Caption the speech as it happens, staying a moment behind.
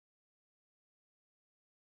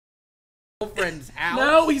Girlfriend's house?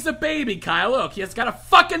 No, he's a baby, Kyle. Look, he has got a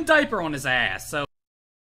fucking diaper on his ass, so...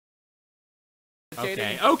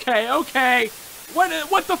 Okay.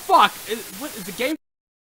 What the fuck? What is the game?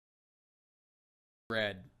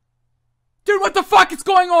 Red. Dude, what the fuck is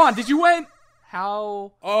going on? Did you win?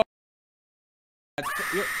 How? Oh.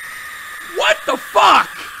 What the fuck?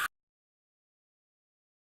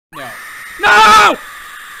 No. No!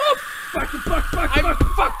 Oh, fuck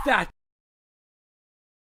that.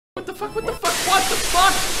 What the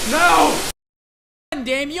fuck? No!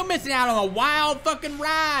 Damn, you're missing out on a wild fucking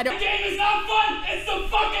ride. The game is not fun! It's the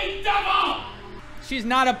fucking devil! She's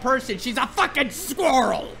not a person, she's a fucking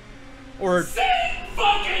squirrel! Or... Same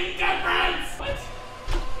fucking difference! What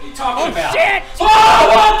are you talking about? Shit! Oh,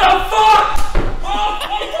 what the fuck? Oh,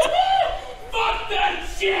 fuck that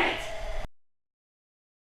shit!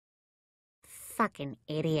 Fucking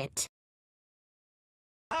idiot.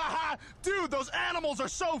 Haha! Dude, those animals are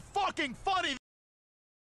so fucking funny!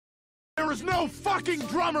 There is no fucking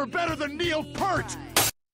drummer better than Neil Peart!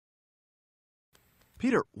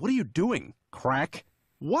 Peter, what are you doing? Crack?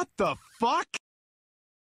 What the fuck?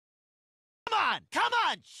 Come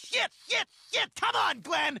on! Shit! Come on,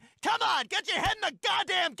 Glenn! Come on! Get your head in the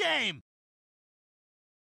goddamn game!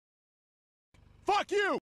 Fuck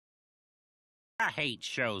you! I hate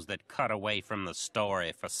shows that cut away from the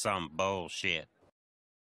story for some bullshit.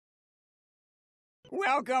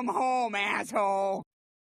 Welcome home, asshole!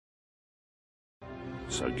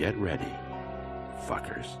 So get ready,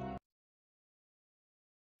 fuckers.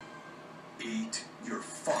 Eat your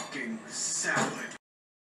fucking salad.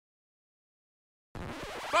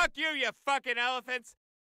 Fuck you, you fucking elephants!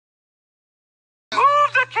 Move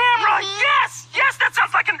the camera! Yes! Yes, that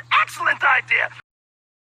sounds like an excellent idea!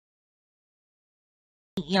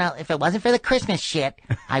 You know, if it wasn't for the Christmas shit,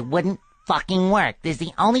 I wouldn't fucking work. This is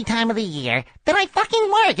the only time of the year that I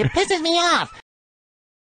fucking work. It pisses me off.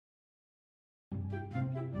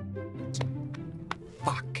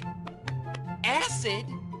 Fuck. Acid?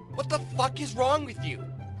 What the fuck is wrong with you?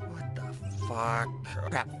 What the fuck?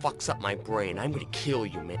 Crap fucks up my brain. I'm gonna kill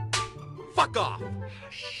you, man. Fuck off!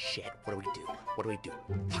 Shit, what do we do?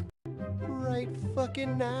 Fuck. Right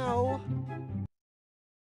fucking now.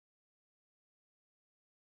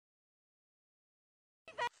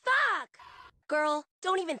 Fuck! Girl,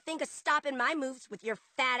 don't even think of stopping my moves with your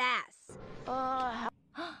fat ass.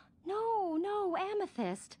 No,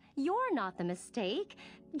 Amethyst. You're not the mistake.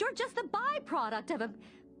 You're just the byproduct of a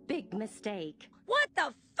big mistake. What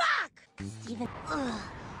the fuck? Steven,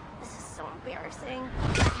 this is so embarrassing.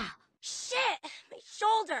 Shit! My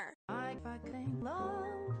shoulder!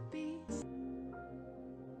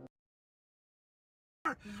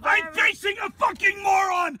 I'm facing a fucking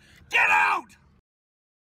moron! Get out!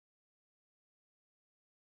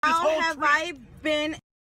 How have I been...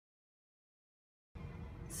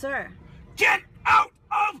 Sir. Get out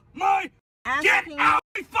of my... Get Asking... out of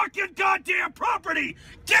my fucking goddamn property!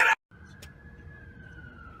 Get out!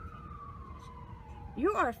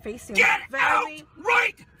 You are facing Get very... out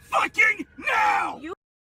right fucking now! You...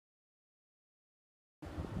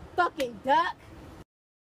 Fucking duck!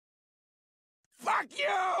 Fuck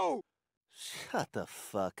you! Shut the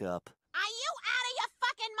fuck up. Are you out of your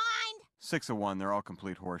fucking mind? 6 of 1, they're all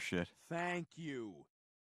complete horseshit. Thank you.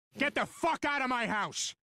 Get the fuck out of my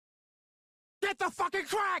house! Get the fucking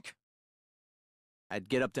crack! I'd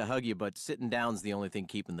get up to hug you, but sitting down's the only thing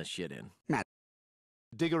keeping the shit in. Matt.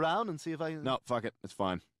 Dig around and see if I... No, fuck it. It's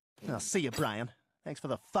fine. I'll see you, Brian. Thanks for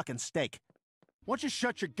the fucking steak. Why don't you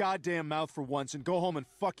shut your goddamn mouth for once and go home and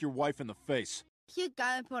fuck your wife in the face? You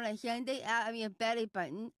gotta pull a Sunday out of your belly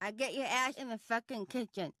button. I get your ass in the fucking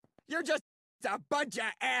kitchen. You're just a bunch of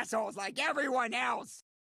assholes like everyone else!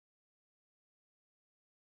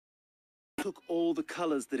 Took all the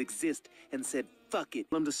colors that exist and said, fuck it.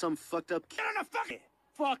 Them to some fucked up... Get on the fucking...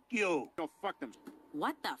 Fuck you. Go fuck them.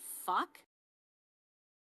 What the fuck?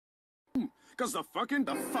 Cause the fucking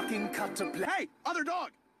cut to play. Hey, other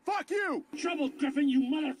dog! Fuck you! Trouble, Griffin, you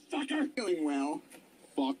motherfucker! Doing well.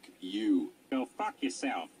 Fuck you. Go fuck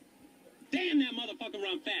yourself. Damn, that motherfucker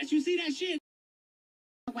run fast. You see that shit?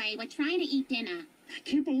 Wait, we're trying to eat dinner. I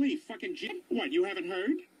can't believe fucking What, you haven't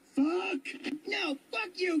heard? Fuck! No, fuck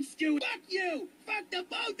you, Stu! Fuck you! Fuck the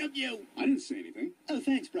both of you! I didn't say anything. Oh,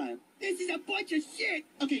 thanks, Brian. This is a bunch of shit!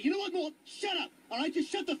 Okay, you know what, Walt? Shut up! Alright, just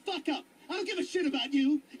shut the fuck up! I don't give a shit about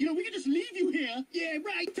you! You know, we can just leave you here! Yeah,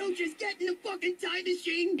 right! Don't just get in the fucking time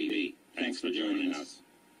machine! TV, thanks for joining us.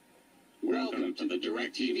 Welcome to the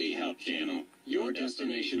DirecTV Help Channel, your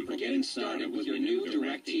destination for getting started with your new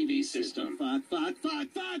DirecTV system. Fuck, fuck, fuck,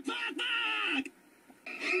 fuck, fuck, fuck!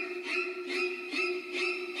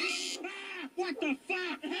 What the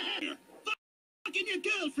fuck?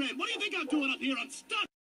 not doing up here? I'm stuck!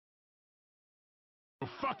 You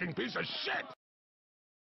fucking piece of shit!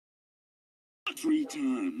 3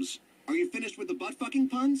 times. Are you finished with the butt-fucking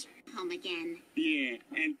puns? Home again. Yeah,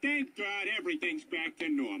 and thank God everything's back to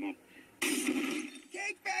normal.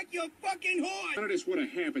 Take back your fucking horse! None of this would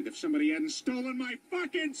have happened if somebody hadn't stolen my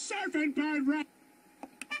fucking surfing board, right?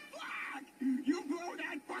 Fuck! You blow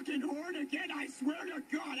that fucking horn again, I swear to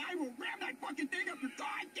God, I will ram that fucking thing up your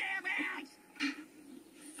goddamn ass!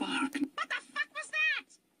 Fuck. What the fuck was that?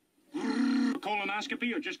 A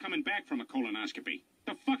colonoscopy or just coming back from a colonoscopy?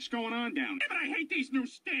 The fuck's going on down there? But I hate these new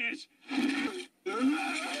stairs!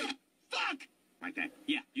 Fuck! Like that?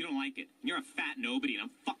 Yeah, you don't like it. You're a fat nobody and I'm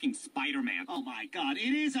fucking Spider-Man. Oh my God,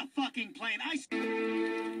 it is a fucking plane.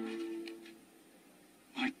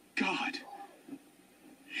 My God.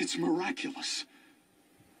 It's miraculous.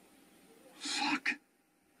 Fuck.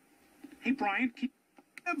 Hey, Brian, keep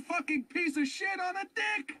that fucking piece of shit on a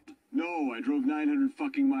dick! No, I drove 900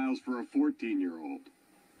 fucking miles for a 14-year-old.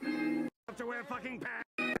 Have to wear fucking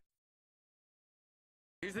pants.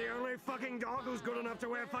 He's the only fucking dog who's good enough to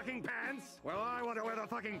wear fucking pants. Well, I want to wear the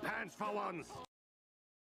fucking pants for once.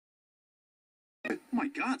 Oh my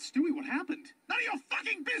God, Stewie, what happened? None of your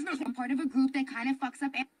fucking business! I'm part of a group that kind of fucks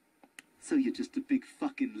up. So you're just a big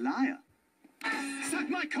fucking liar. Suck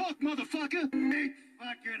my cock, motherfucker! 8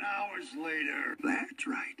 fucking hours later. That's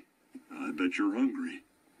right. I bet you're hungry.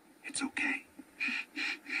 It's okay.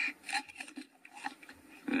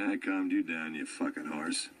 I calmed you down, you fucking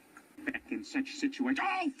horse. Back in such a situation.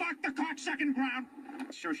 Oh, fuck the cocksucking ground!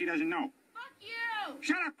 Sure she doesn't know. Fuck you!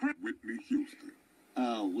 Shut up, Chris. Whitney Houston.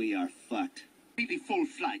 Oh, we are fucked. Completely full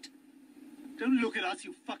flight. Don't look at us,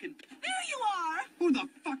 you fucking... There you are! Who the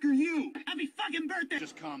fuck are you? Happy fucking birthday!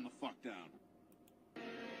 Just calm the fuck down.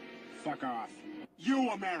 Fuck off. You,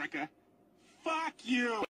 America. Fuck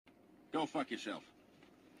you! Go fuck yourself.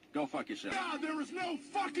 Go fuck yourself. God, there is no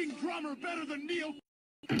fucking drummer better than Neil...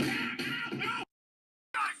 No! You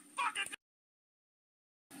guys fucking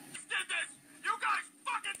did this! You guys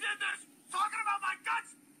fucking did this! Talking about my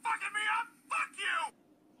guts, fucking me up, fuck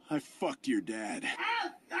you! I fucked your dad.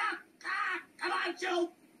 Come on,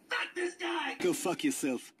 Joe! Fuck this guy! Go fuck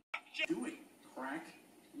yourself. Doing crack?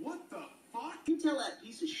 What the fuck? You tell that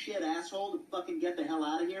piece of shit asshole to fucking get the hell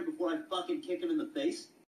out of here before I fucking kick him in the face?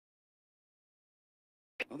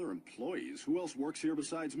 Other employees? Who else works here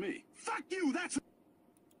besides me? Fuck you, that's...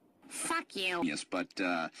 Fuck you. Yes, but,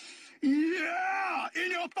 Yeah!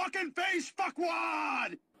 In your fucking face,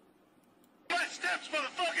 fuckwad! My steps,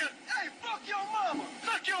 motherfucker! Hey, fuck your mama!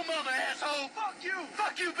 Fuck your mama, asshole! Fuck you!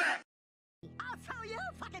 Fuck you back! I'll tell you